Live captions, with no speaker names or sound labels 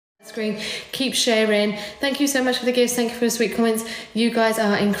screen. Keep sharing. Thank you so much for the gifts. Thank you for the sweet comments. You guys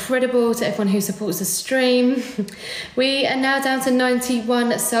are incredible. To everyone who supports the stream. We are now down to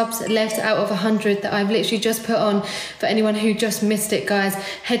 91 subs left out of 100 that I've literally just put on. For anyone who just missed it, guys,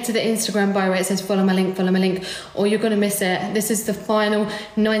 head to the Instagram bio where it says follow my link, or you're gonna miss it. This is the final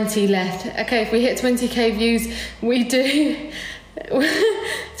 90 left. Okay, if we hit 20k views, we do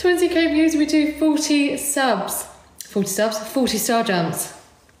 20k views, we do 40 subs. 40 star jumps.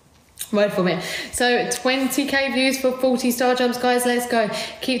 Word for me. So 20k views for 40 star jumps, guys. Let's go.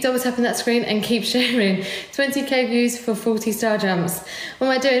 Keep double tapping that screen and keep sharing. 20k views for 40 star jumps. What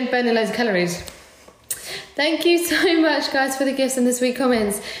am I doing? Burning loads of calories. Thank you so much, guys, for the gifts and the sweet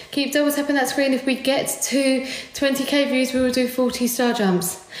comments. Keep double tapping that screen. If we get to 20k views, we will do 40 star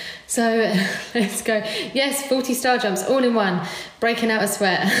jumps. So let's go. Yes, 40 star jumps all in one. Breaking out a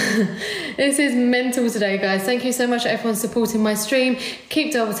sweat. This is mental today, guys. Thank you so much, everyone supporting my stream.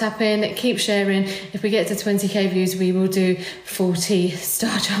 Keep double tapping, keep sharing. If we get to 20k views, we will do 40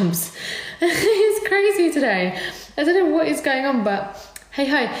 star jumps. It's crazy today. I don't know what is going on, but hey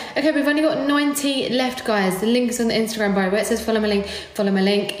ho. Okay, we've only got 90 left, guys. The link's on the Instagram bio where it says follow my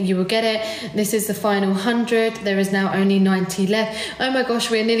link, you will get it. This is the final 100. There is now only 90 left. Oh my gosh,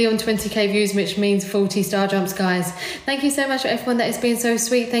 we're nearly on 20k views, which means 40 star jumps, guys. Thank you so much for everyone that is being so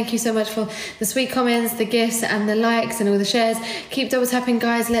sweet. Thank you so much for the sweet comments, the gifts and the likes and all the shares. Keep double tapping,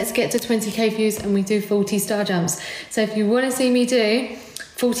 guys. Let's get to 20k views and we do 40 star jumps. So if you want to see me do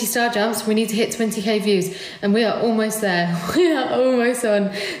 40 star jumps, we need to hit 20k views, and we are almost there. We are almost on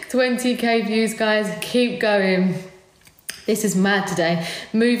 20k views, guys. Keep going. This is mad today.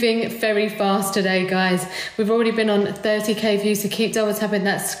 Moving very fast today, guys. We've already been on 30k views, so keep double tapping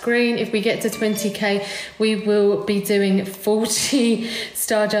that screen. If we get to 20k, we will be doing 40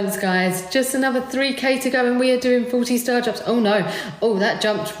 star jumps, guys. Just another 3k to go and we are doing 40 star jumps. Oh no. Oh, that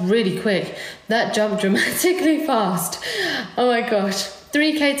jumped really quick. That jumped dramatically fast. Oh my gosh.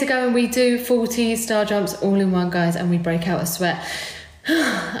 3k to go and we do 40 star jumps all in one, guys, and we break out a sweat.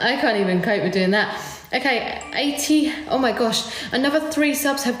 I can't even cope with doing that. Okay, 80, oh my gosh, another 3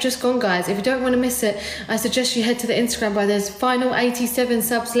 subs have just gone, guys. If you don't want to miss it, I suggest you head to the Instagram bio. There's final 87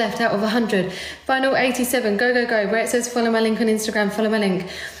 subs left out of 100. Final 87, go, go, go. Where it says follow my link on Instagram, follow my link.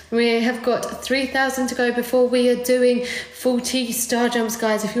 We have got 3,000 to go before we are doing 40 star jumps,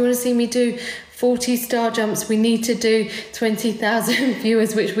 guys. If you want to see me do 40 star jumps, we need to do 20,000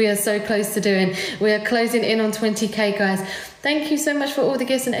 viewers, which we are so close to doing. We are closing in on 20k, guys. Thank you so much for all the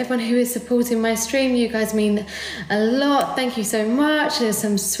gifts and everyone who is supporting my stream. You guys mean a lot. Thank you so much. There's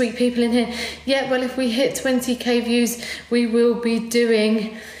some sweet people in here. Yeah, well, if we hit 20k views, we will be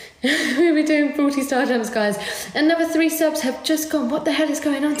doing 40 star jumps, guys. Another 3 subs have just gone. What the hell is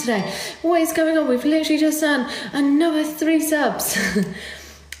going on today? What is going on? We've literally just done another 3 subs.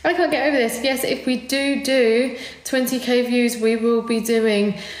 I can't get over this. Yes, if we do 20k views, we will be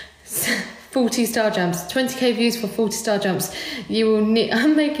doing 40 star jumps. 20k views for 40 star jumps. You will need.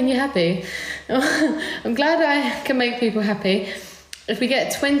 I'm making you happy. I'm glad I can make people happy. If we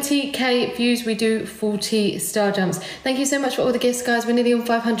get 20k views, we do 40 star jumps. Thank you so much for all the gifts, guys. We're nearly on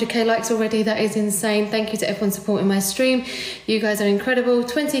 500k likes already. That is insane. Thank you to everyone supporting my stream. You guys are incredible.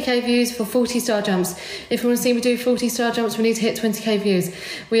 20k views for 40 star jumps. If you want to see me do 40 star jumps, we need to hit 20k views.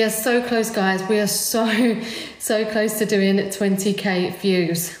 We are so close, guys. We are so close to doing 20k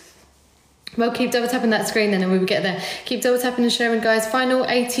views. Well, keep double tapping that screen then and we will get there. Keep double tapping and sharing, guys. Final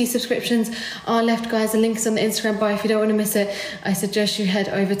 80 subscriptions are left, guys. The link is on the Instagram bio. If you don't want to miss it, I suggest you head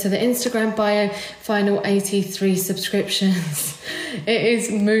over to the Instagram bio. Final 83 subscriptions. It is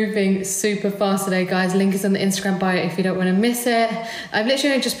moving super fast today, guys. Link is on the Instagram bio if you don't want to miss it. I've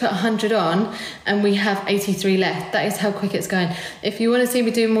literally only just put 100 on and we have 83 left. That is how quick it's going. If you want to see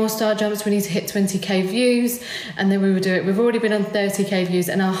me do more star jumps, we need to hit 20k views and then we will do it. We've already been on 30k views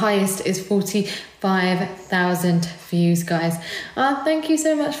and our highest is 45,000 views, guys. Thank you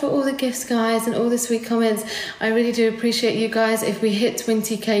so much for all the gifts, guys, and all the sweet comments. I really do appreciate you guys. If we hit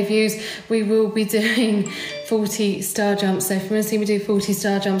 20k views, we will be doing 40 star jumps. So if you want to see me do 40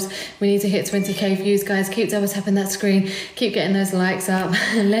 star jumps, we need to hit 20k views, guys. Keep double tapping that screen. Keep getting those likes up.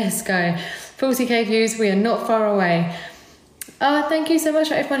 Let's go. 40k views. We are not far away. Thank you so much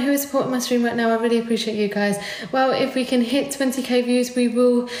for everyone who is supporting my stream right now. I really appreciate you guys. Well, if we can hit 20k views, we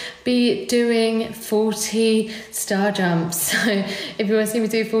will be doing 40 star jumps. So if you want to see me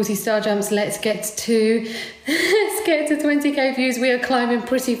do 40 star jumps, let's get to 20k views. We are climbing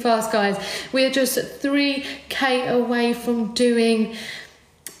pretty fast, guys. We are just 3k away from doing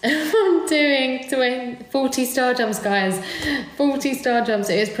I'm doing 40 star jumps, guys. 40 star jumps.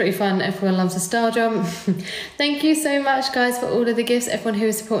 It is pretty fun. Everyone loves a star jump. Thank you so much, guys, for all of the gifts. Everyone who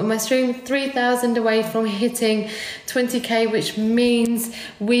is supporting my stream. 3,000 away from hitting 20k, which means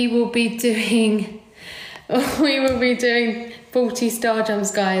we will be doing 40 star jumps,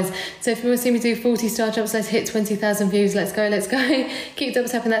 guys. So if you want to see me do 40 star jumps, let's hit 20,000 views. Let's go, let's go. Keep double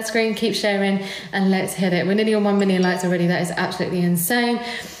tapping that screen, keep sharing, and let's hit it. We're nearly on 1 million likes already. That is absolutely insane.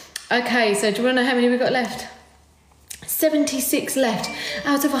 Okay, so do you want to know how many we got left? 76 left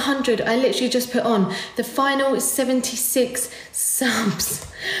out of 100. I literally just put on the final 76 subs.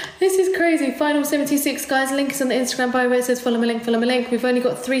 This is crazy. Final 76, guys. Link is on the Instagram bio where it says follow my link, follow my link. We've only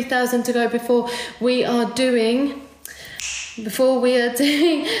got 3,000 to go before we are doing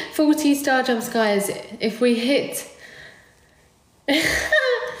 40 star jumps, guys. If we hit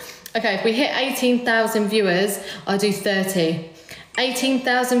okay, if we hit 18,000 viewers, I'll do 30.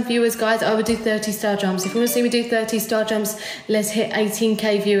 18,000 viewers, guys, I would do 30 star jumps. If you want to see me do 30 star jumps, let's hit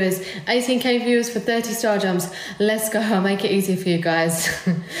 18k viewers. 18k viewers for 30 star jumps. Let's go. I'll make it easier for you guys.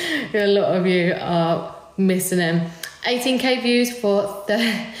 A lot of you are missing them. 18k views for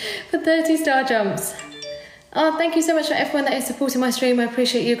 30 star jumps. Oh, thank you so much for everyone that is supporting my stream. I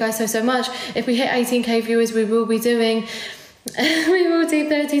appreciate you guys so much. If we hit 18k viewers, we will be doing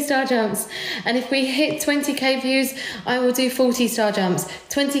 30 star jumps. And if we hit 20k views, I will do 40 star jumps.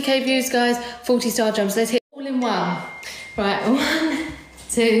 20k views, guys, 40 star jumps. Let's hit all in one. Right, 1,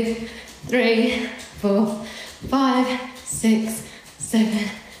 2, 3, 4, 5, 6, 7,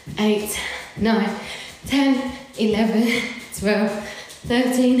 8, 9, 10, 11, 12,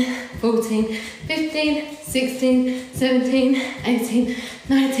 13, 14, 15, 16, 17, 18,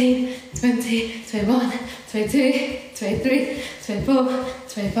 19, 20, 21, 22, 23, 24,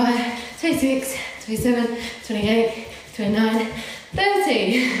 25, 26, 27, 28, 29,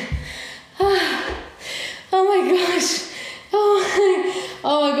 30. Oh my gosh.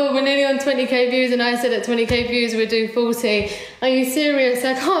 Oh my god, we're nearly on 20k views and I said at 20k views we'd do 40. Are you serious?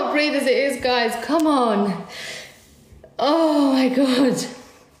 I can't breathe as it is, guys. Come on. Oh my god.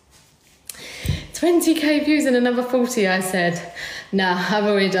 20k views and another 40, I said. Nah, I've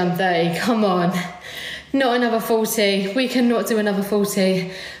already done 30. Come on. Not another 40. We cannot do another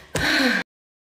 40.